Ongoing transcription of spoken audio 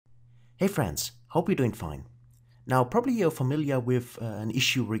Hey friends, hope you're doing fine. Now probably you're familiar with an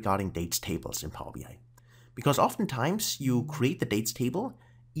issue regarding dates tables in Power BI. Because oftentimes you create the dates table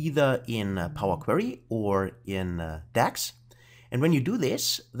either in Power Query or in DAX. And when you do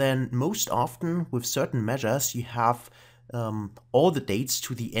this, then most often with certain measures you have all the dates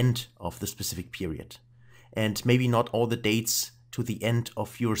to the end of the specific period. And maybe not all the dates to the end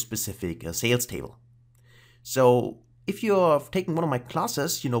of your specific sales table. So if you've taken one of my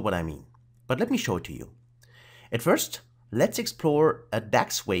classes, you know what I mean. But let me show it to you. At first, let's explore a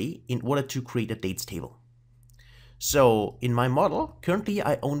DAX way in order to create a dates table. So in my model, currently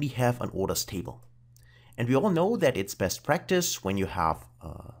I only have an orders table. And we all know that it's best practice when you have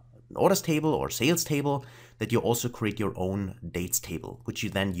an orders table or sales table that you also create your own dates table, which you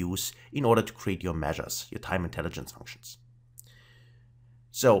then use in order to create your measures, your time intelligence functions.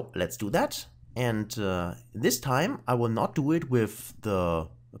 So let's do that. And this time I will not do it with the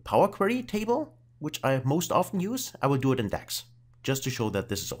Power Query table, which I most often use. I will do it in DAX, just to show that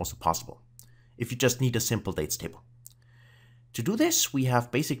this is also possible, if you just need a simple dates table. To do this, we have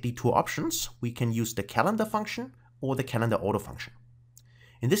basically two options. We can use the calendar function or the calendar auto function.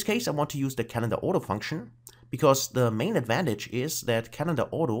 In this case, I want to use the calendar auto function because the main advantage is that calendar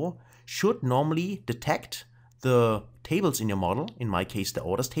auto should normally detect the tables in your model, in my case the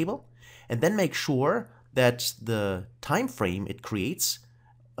orders table, and then make sure that the time frame it creates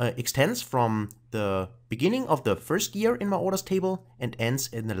extends from the beginning of the first year in my orders table and ends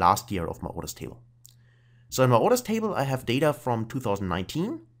in the last year of my orders table. So in my orders table, I have data from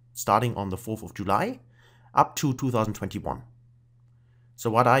 2019, starting on the 4th of July, up to 2021.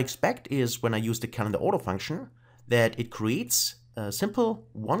 So what I expect is when I use the calendar auto function, that it creates a simple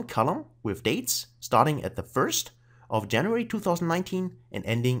one column with dates starting at the 1st of January 2019 and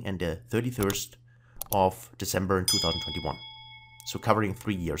ending in the 31st of December in 2021. So covering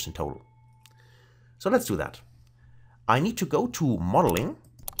 3 years in total. So let's do that. I need to go to modeling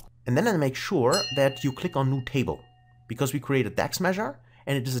and then I make sure that you click on new table because we create a DAX measure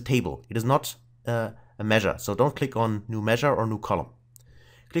and it is a table. It is not a measure. So don't click on new measure or new column.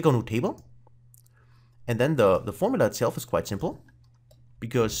 Click on new table. And then the formula itself is quite simple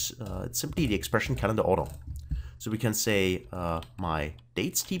because it's simply the expression calendar auto. So we can say my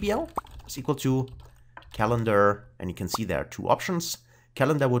dates TBL is equal to calendar, and you can see there are two options.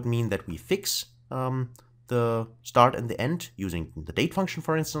 Calendar would mean that we fix the start and the end using the date function,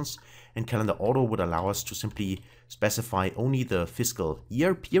 for instance, and calendar auto would allow us to simply specify only the fiscal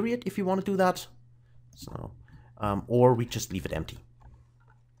year period if you want to do that. So, or we just leave it empty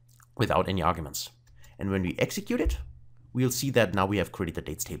without any arguments. And when we execute it, we'll see that now we have created the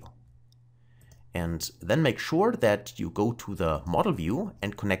dates table. And then make sure that you go to the model view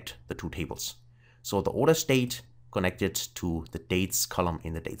and connect the two tables. So the order state connected to the dates column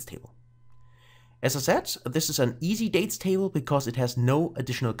in the dates table. As I said, this is an easy dates table because it has no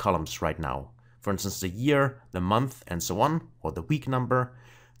additional columns right now. For instance, the year, the month, and so on, or the week number.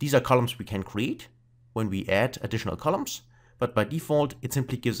 These are columns we can create when we add additional columns, but by default, it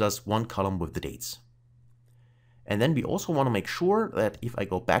simply gives us one column with the dates. And then we also want to make sure that if I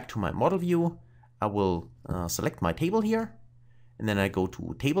go back to my model view, I will select my table here, and then I go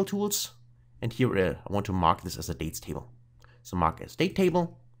to Table Tools, and here I want to mark this as a dates table. So mark as date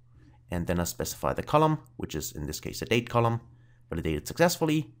table, and then I specify the column, which is in this case a date column, validated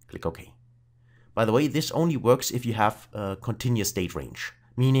successfully, click OK. By the way, this only works if you have a continuous date range,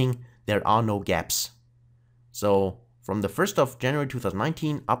 meaning there are no gaps. So from the 1st of January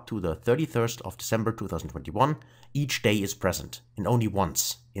 2019 up to the 31st of December 2021, each day is present and only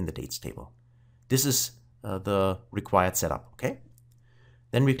once in the dates table. This is the required setup, okay?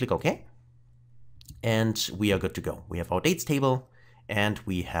 Then we click OK, and we are good to go. We have our dates table, and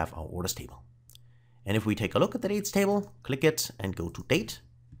we have our orders table. And if we take a look at the dates table, click it and go to date,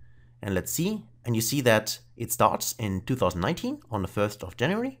 and let's see. And you see that it starts in 2019 on the 1st of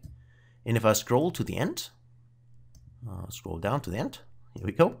January. And if I scroll to the end, scroll down to the end, here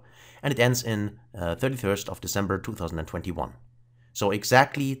we go, and it ends in 31st of December 2021. So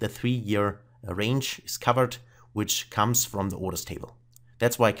exactly the 3-year range is covered, which comes from the orders table.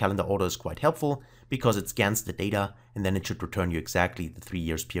 That's why calendar auto is quite helpful, because it scans the data and then it should return you exactly the 3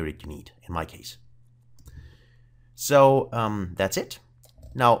 years period you need, in my case. So that's it.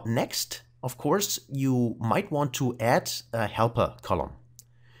 Now next, of course, you might want to add a helper column.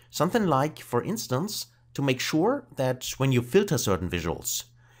 Something like, for instance, to make sure that when you filter certain visuals,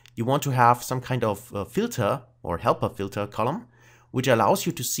 you want to have some kind of filter or helper filter column, which allows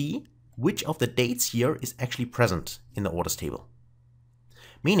you to see which of the dates here is actually present in the orders table.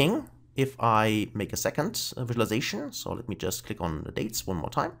 Meaning, if I make a second visualization, so let me just click on the dates one more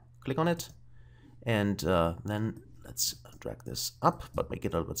time, click on it, and then let's drag this up, but make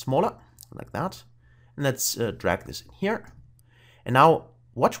it a little bit smaller, like that. And let's drag this in here. And now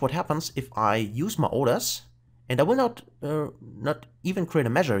watch what happens if I use my orders, and I will not even create a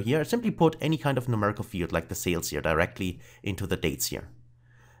measure here. I simply put any kind of numerical field like the sales here directly into the dates here.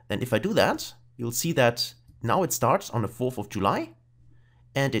 Then if I do that, you'll see that now it starts on the 4th of July,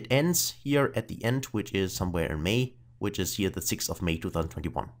 and it ends here at the end, which is somewhere in May, which is here the 6th of May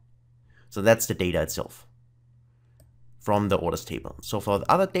 2021. So that's the data itself from the orders table. So for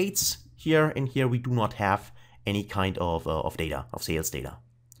the other dates here and here, we do not have any kind of data, of sales data.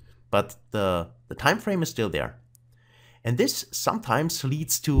 But the time frame is still there. And this sometimes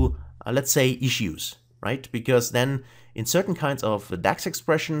leads to, let's say, issues, right? Because then in certain kinds of DAX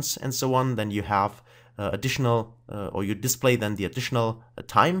expressions and so on, then you have additional, or you display then the additional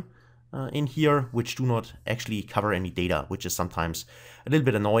time in here, which do not actually cover any data, which is sometimes a little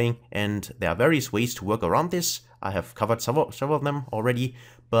bit annoying. And there are various ways to work around this. I have covered several of them already,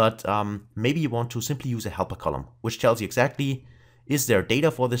 but maybe you want to simply use a helper column, which tells you exactly, is there data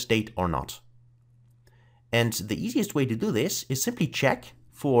for this date or not? And the easiest way to do this is simply check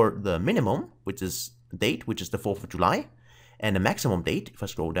for the minimum, which is date, which is the 4th of July, and the maximum date, if I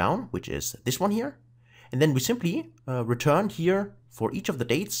scroll down, which is this one here. And then we simply return here for each of the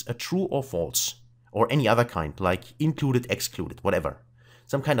dates a true or false, or any other kind, like included, excluded, whatever.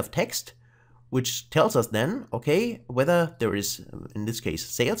 Some kind of text, which tells us then, okay, whether there is, in this case,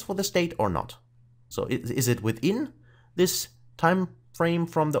 sales for this date or not. So is it within this time frame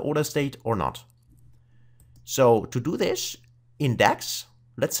from the order date or not? So to do this in DAX,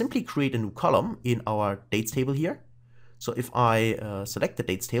 let's simply create a new column in our dates table here. So if I select the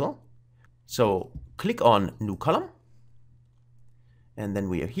dates table, so click on new column, and then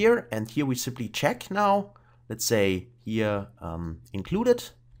we are here, and here we simply check now, let's say here included,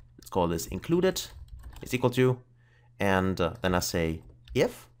 let's call this included is equal to, and then I say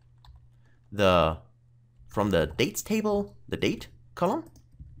if from the dates table, the date column,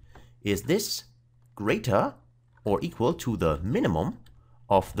 is this greater or equal to the minimum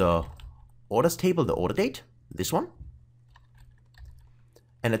of the orders table, the order date, this one.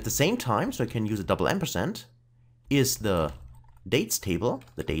 And at the same time, so I can use a double ampersand, is the dates table,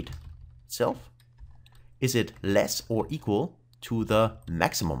 the date itself, is it less or equal to the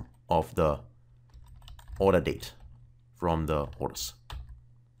maximum of the order date from the orders?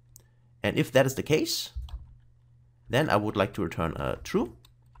 And if that is the case, then I would like to return a true.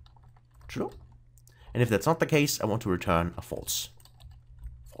 And if that's not the case, I want to return a false.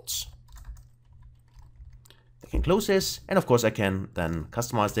 I can close this, and of course I can then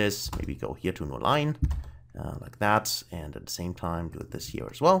customize this, maybe go here to a new line, like that, and at the same time do this here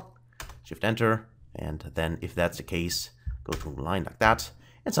as well. Shift Enter, and then if that's the case, go to a new line like that.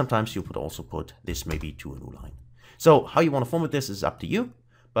 And sometimes you could also put this maybe to a new line. So how you want to format this is up to you,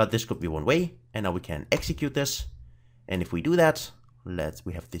 but this could be one way. And now we can execute this. And if we do that,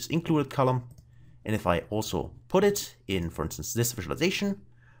 we have this included column. And if I also put it in, for instance, this visualization,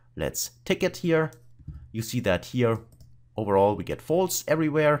 let's tick it here. You see that here, overall, we get false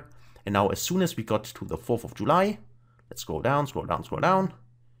everywhere. And now as soon as we got to the 4th of July, let's scroll down.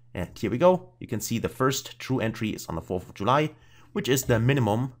 And here we go. You can see the first true entry is on the 4th of July, which is the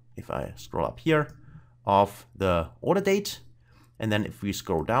minimum, if I scroll up here, of the order date. And then if we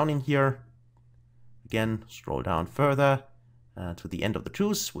scroll down in here, again, scroll down further to the end of the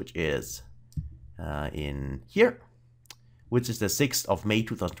truth, which is in here, which is the 6th of May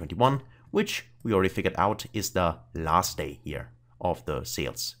 2021, which we already figured out is the last day here of the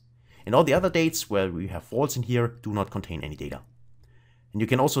sales. And all the other dates where we have false in here do not contain any data. And you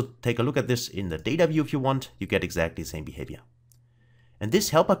can also take a look at this in the data view if you want. You get exactly the same behavior. And this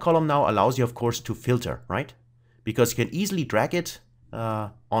helper column now allows you, of course, to filter, right? Because you can easily drag it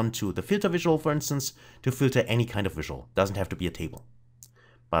onto the filter visual, for instance, to filter any kind of visual. Doesn't have to be a table.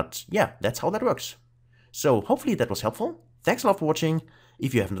 But yeah, that's how that works. So hopefully that was helpful. Thanks a lot for watching.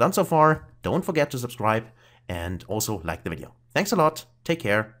 If you haven't done so far, don't forget to subscribe and also like the video. Thanks a lot, take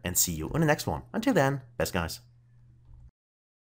care, and see you in the next one. Until then, best guys.